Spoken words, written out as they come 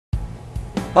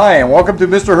Hi, and welcome to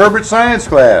Mr. Herbert Science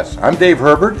Class. I'm Dave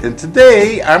Herbert, and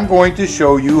today I'm going to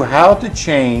show you how to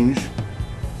change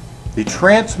the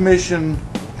transmission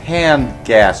pan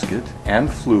gasket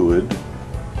and fluid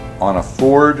on a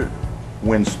Ford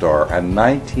Windstar, a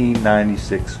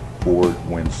 1996 Ford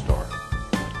Windstar.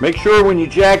 Make sure when you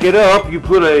jack it up, you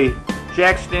put a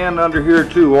jack stand under here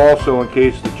too, also in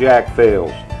case the jack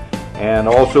fails. And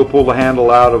also pull the handle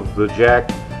out of the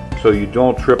jack so you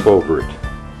don't trip over it.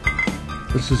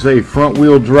 This is a front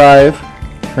wheel drive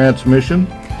transmission.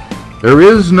 There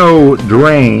is no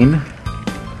drain,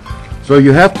 so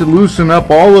you have to loosen up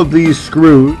all of these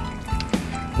screws.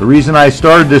 The reason I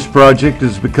started this project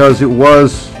is because it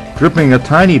was dripping a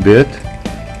tiny bit,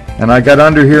 and I got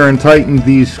under here and tightened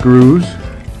these screws,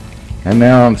 and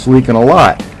now it's leaking a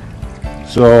lot.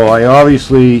 So I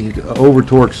obviously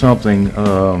over-torqued something,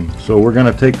 so we're going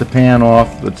to take the pan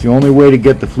off. That's the only way to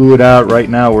get the fluid out. Right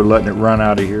now we're letting it run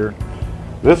out of here.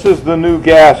 This is the new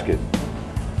gasket.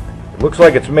 It looks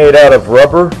like it's made out of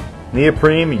rubber,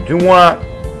 neoprene. You do want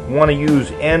to use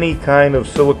any kind of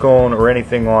silicone or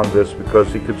anything on this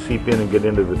because it could seep in and get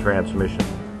into the transmission.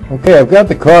 Okay, I've got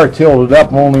the car tilted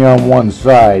up only on one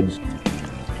side.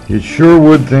 You sure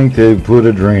would think they'd put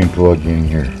a drain plug in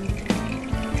here.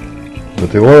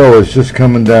 But the oil is just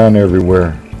coming down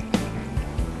everywhere.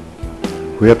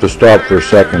 We have to stop for a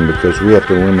second because we have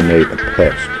to eliminate a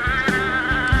pest.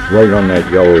 It's right on that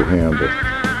yellow handle.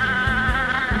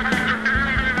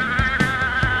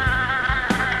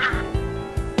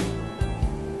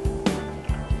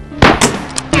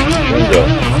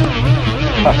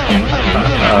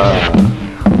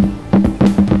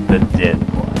 The dead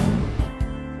one.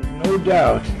 There's no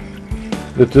doubt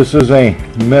that this is a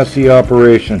messy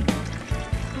operation.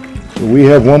 So we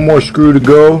have one more screw to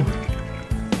go.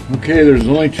 Okay, there's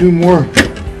only two more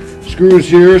screws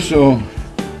here, so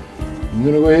I'm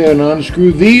going to go ahead and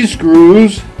unscrew these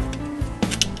screws.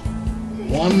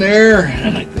 One there,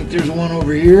 and I think there's one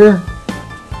over here.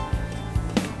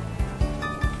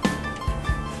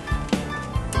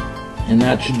 And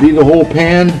that should be the whole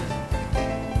pan,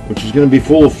 which is going to be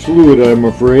full of fluid, I'm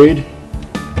afraid.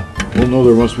 Well, no,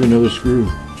 there must be another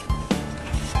screw.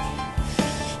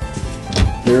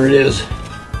 There it is.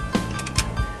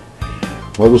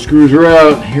 All the screws are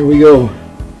out. Here we go.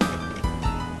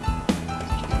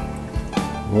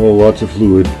 Oh, lots of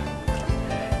fluid.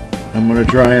 I'm going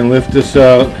to try and lift this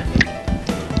out.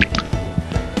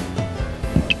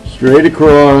 Straight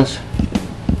across.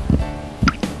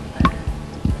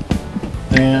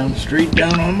 And straight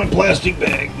down on my plastic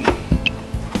bag.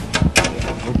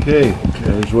 Okay,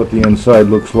 there's what the inside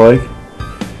looks like.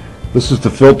 This is the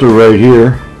filter right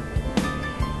here.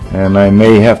 And I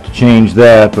may have to change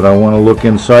that, but I want to look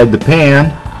inside the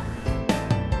pan.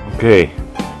 Okay,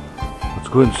 let's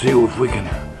go ahead and see if we can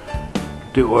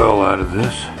get the oil out of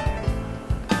this.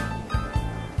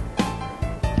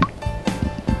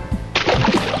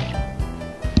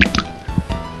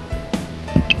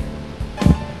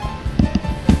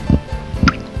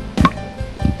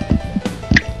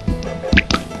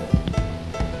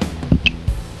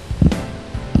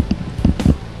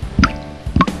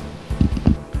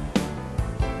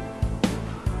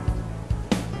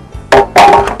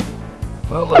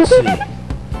 Well, let's see.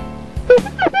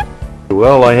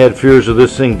 Well, I had fears of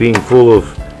this thing being full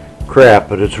of crap,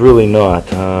 but it's really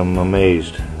not. I'm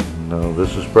amazed. No,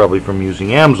 this is probably from using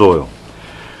AMSOIL.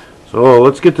 So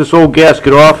let's get this old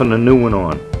gasket off and a new one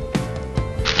on.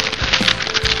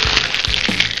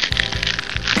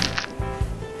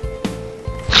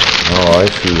 Oh, I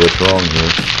see what's wrong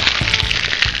here.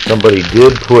 Somebody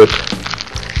did put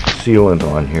sealant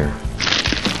on here.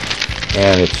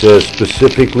 And it says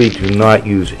specifically to not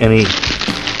use any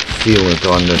sealant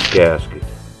on this gasket.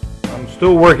 I'm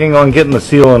still working on getting the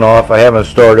sealant off. I haven't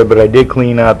started, but I did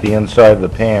clean out the inside of the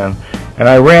pan. And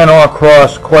I ran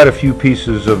across quite a few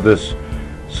pieces of this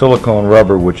silicone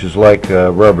rubber, which is like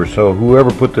rubber. So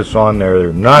whoever put this on there,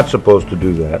 they're not supposed to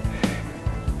do that.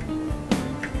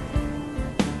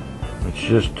 It's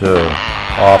just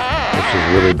off. This is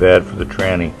really bad for the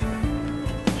tranny.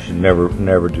 Should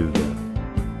never do that.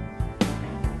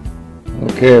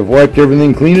 Okay, I've wiped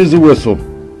everything clean as a whistle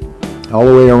all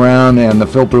the way around, and the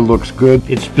filter looks good.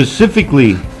 It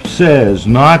specifically says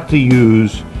not to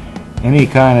use any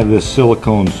kind of this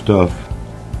silicone stuff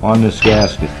on this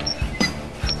gasket.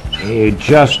 You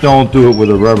just don't do it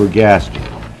with a rubber gasket.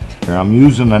 I'm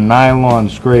using a nylon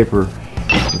scraper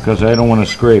because I don't want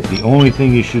to scrape. The only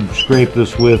thing you should scrape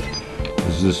this with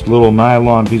is this little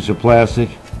nylon piece of plastic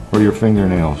or your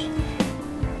fingernails.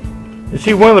 You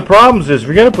see, one of the problems is if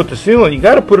you're going to put the sealant, you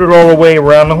got to put it all the way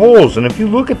around the holes. And if you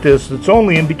look at this, it's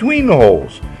only in between the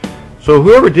holes. So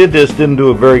whoever did this didn't do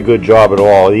a very good job at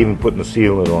all, even putting the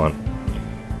sealant on.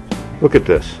 Look at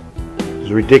this. This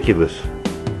is ridiculous.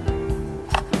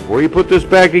 Before you put this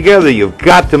back together, you've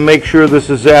got to make sure this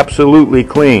is absolutely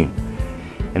clean.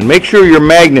 And make sure your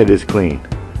magnet is clean.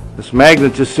 This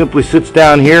magnet just simply sits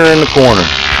down here in the corner.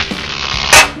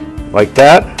 Like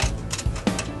that.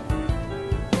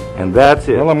 And that's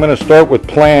it. Well, I'm going to start with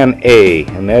plan A,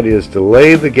 and that is to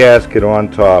lay the gasket on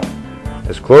top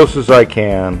as close as I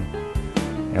can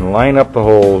and line up the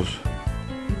holes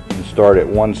and start at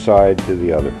one side to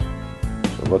the other.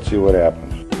 So let's see what happens.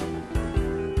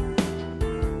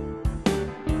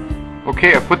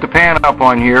 Okay, I put the pan up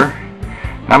on here.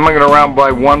 I'm going to go around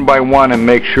by one and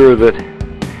make sure that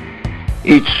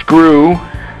each screw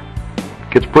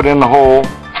gets put in the hole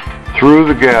through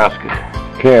the gasket.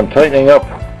 Okay, I'm tightening up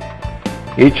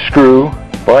each screw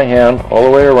by hand all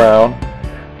the way around.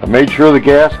 I made sure the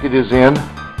gasket is in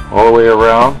all the way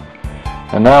around,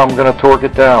 and now I'm going to torque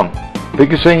it down.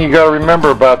 Biggest thing you got to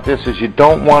remember about this is you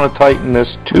don't want to tighten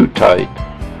this too tight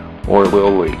or it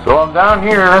will leak. So I'm down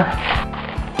here,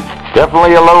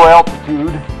 definitely a low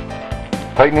altitude,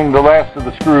 tightening the last of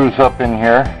the screws up in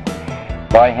here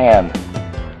by hand.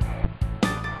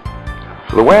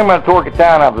 So the way I'm going to torque it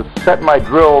down, I've set my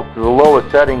drill to the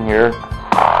lowest setting here.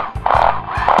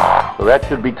 So that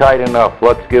should be tight enough.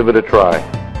 Let's give it a try.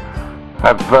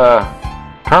 I've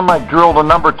turned my drill to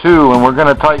number 2, and we're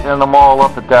going to tighten them all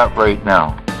up at that rate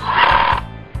now.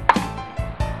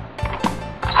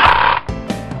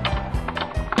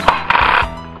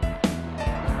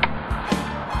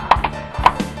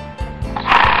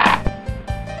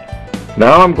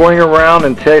 Now I'm going around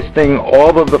and testing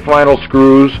all of the final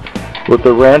screws with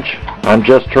the wrench. I'm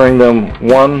just turning them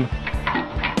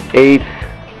 1/8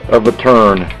 of a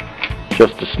turn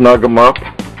just to snug them up.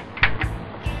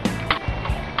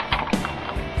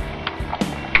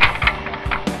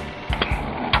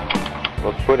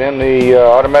 Let's put in the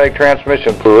automatic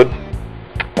transmission fluid,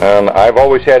 and I've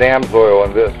always had AMSOIL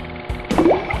in this.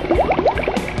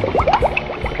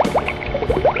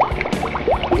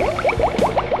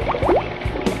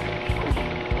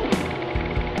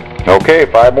 Okay,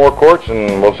 5 more quarts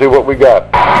and we'll see what we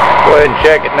got. Go ahead and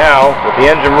check it now with the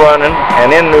engine running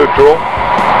and in neutral.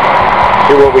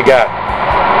 See what we got.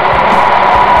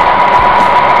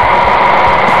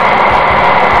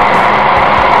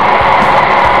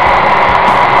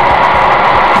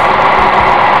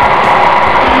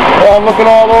 Well, I'm looking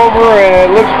all over and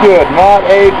it looks good. Not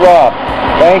a drop.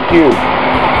 Thank you.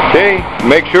 Okay,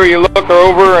 make sure you look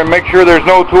over and make sure there's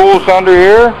no tools under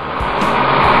here.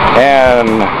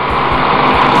 And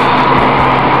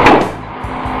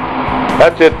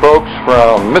that's it, folks,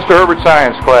 from Mr. Herbert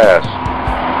Science Class.